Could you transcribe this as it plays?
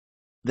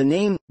The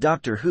name,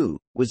 Doctor Who,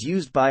 was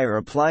used by or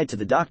applied to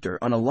the Doctor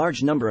on a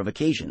large number of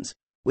occasions,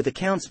 with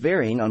accounts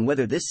varying on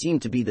whether this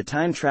seemed to be the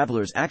time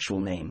traveler's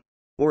actual name,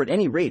 or at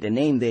any rate a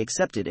name they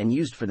accepted and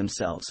used for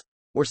themselves,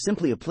 or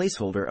simply a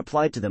placeholder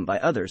applied to them by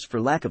others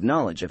for lack of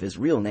knowledge of his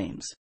real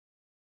names.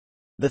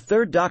 The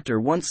Third Doctor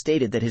once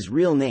stated that his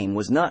real name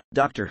was not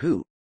Doctor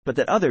Who, but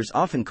that others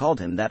often called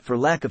him that for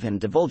lack of him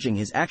divulging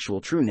his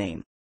actual true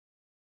name.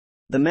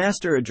 The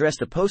Master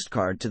addressed a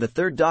postcard to the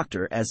Third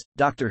Doctor as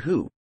Doctor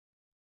Who.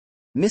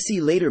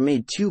 Missy later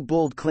made two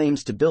bold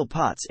claims to Bill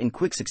Potts in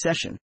quick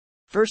succession.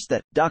 First,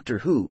 that Doctor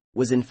Who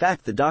was in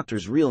fact the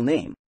Doctor's real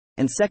name,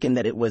 and second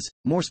that it was,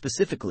 more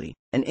specifically,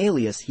 an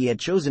alias he had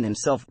chosen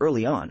himself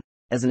early on,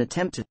 as an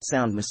attempt to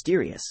sound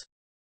mysterious.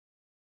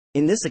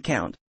 In this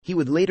account, he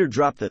would later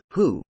drop the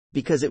Who,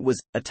 because it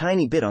was a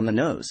tiny bit on the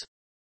nose.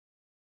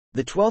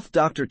 The 12th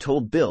Doctor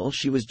told Bill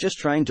she was just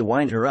trying to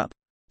wind her up,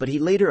 but he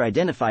later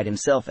identified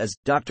himself as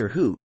Doctor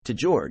Who to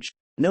George,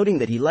 noting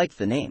that he liked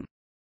the name.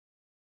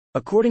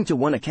 According to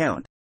one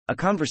account, a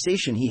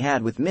conversation he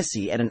had with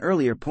Missy at an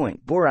earlier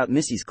point bore out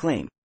Missy's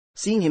claim,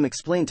 seeing him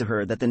explain to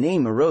her that the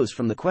name arose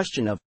from the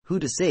question of who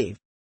to save,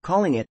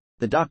 calling it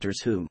the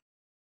Doctor's Who.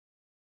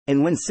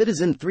 And when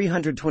Citizen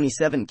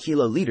 327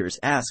 kiloliters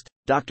asked,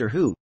 Doctor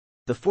Who,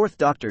 the 4th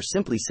Doctor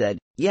simply said,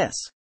 yes.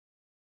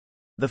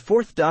 The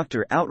 4th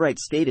Doctor outright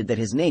stated that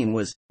his name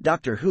was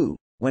Doctor Who.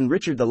 When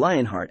Richard the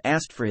Lionheart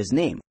asked for his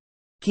name,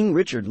 King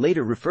Richard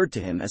later referred to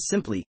him as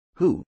simply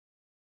Who.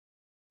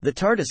 The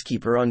TARDIS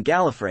keeper on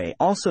Gallifrey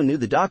also knew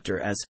the Doctor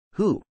as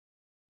Who.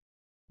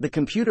 The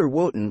computer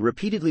Wotan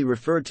repeatedly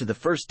referred to the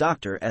First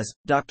Doctor as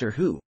Doctor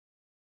Who,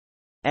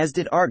 as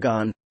did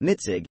Argon,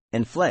 Mitzig,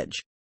 and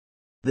Fledge.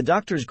 The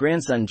Doctor's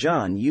grandson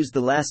John used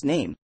the last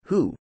name,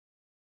 Who.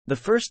 The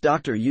First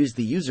Doctor used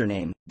the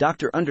username,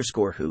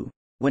 Doctor_Who,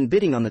 when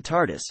bidding on the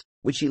TARDIS,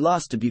 which he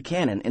lost to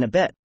Buchanan in a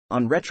bet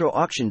on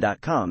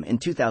RetroAuction.com in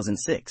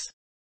 2006.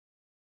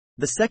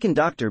 The Second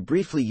Doctor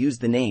briefly used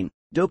the name,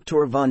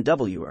 Doktor von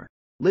W'er,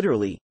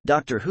 literally,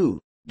 Doctor Who,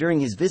 during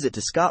his visit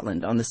to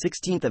Scotland on the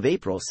 16th of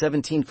April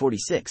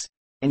 1746,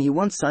 and he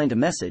once signed a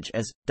message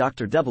as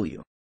Dr.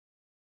 W.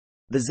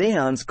 The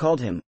Zayans called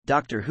him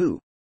Doctor Who.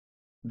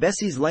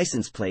 Bessie's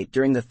license plate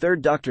during the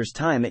Third Doctor's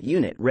time at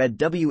UNIT read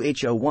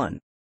WHO1.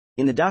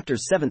 In the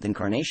Doctor's 7th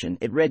incarnation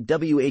it read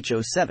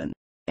WHO7,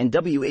 and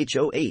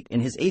WHO8 in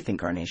his 8th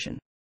incarnation.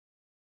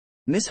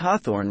 Miss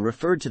Hawthorne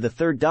referred to the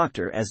Third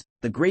Doctor as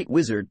the Great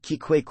Wizard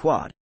Qui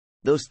Quod.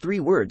 Those three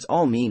words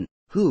all mean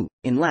who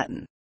in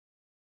Latin.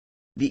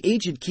 The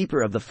aged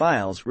keeper of the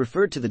files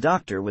referred to the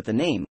Doctor with the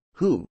name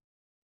Who.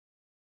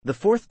 The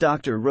 4th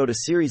Doctor wrote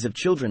a series of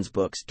children's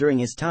books during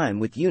his time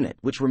with UNIT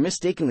which were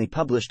mistakenly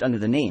published under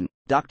the name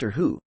Doctor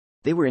Who.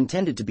 They were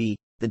intended to be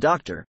The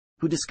Doctor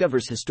Who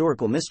Discovers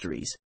Historical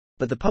Mysteries,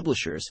 but the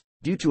publishers,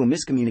 due to a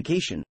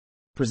miscommunication,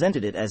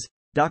 presented it as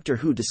Doctor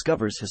Who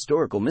Discovers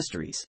Historical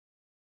Mysteries.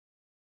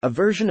 A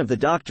version of the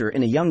Doctor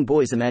in a young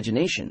boy's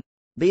imagination,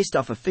 based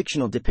off a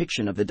fictional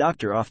depiction of the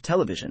Doctor off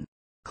television,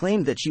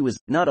 claimed that she was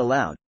not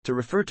allowed to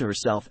refer to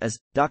herself as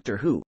Doctor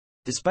Who,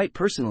 despite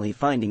personally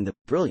finding the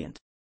brilliant.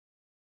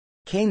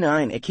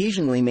 K9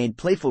 occasionally made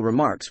playful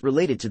remarks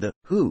related to the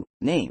Who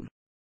name.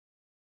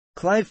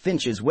 Clive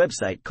Finch's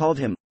website called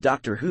him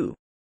Doctor Who.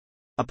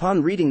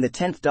 Upon reading the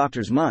 10th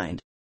Doctor's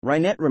mind,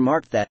 Rynette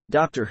remarked that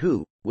Doctor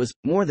Who was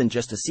more than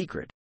just a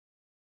secret.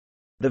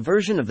 The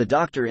version of the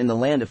Doctor in the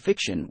land of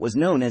fiction was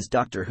known as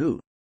Doctor Who.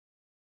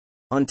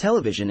 On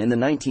television in the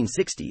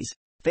 1960s,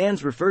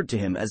 fans referred to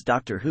him as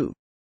Doctor Who.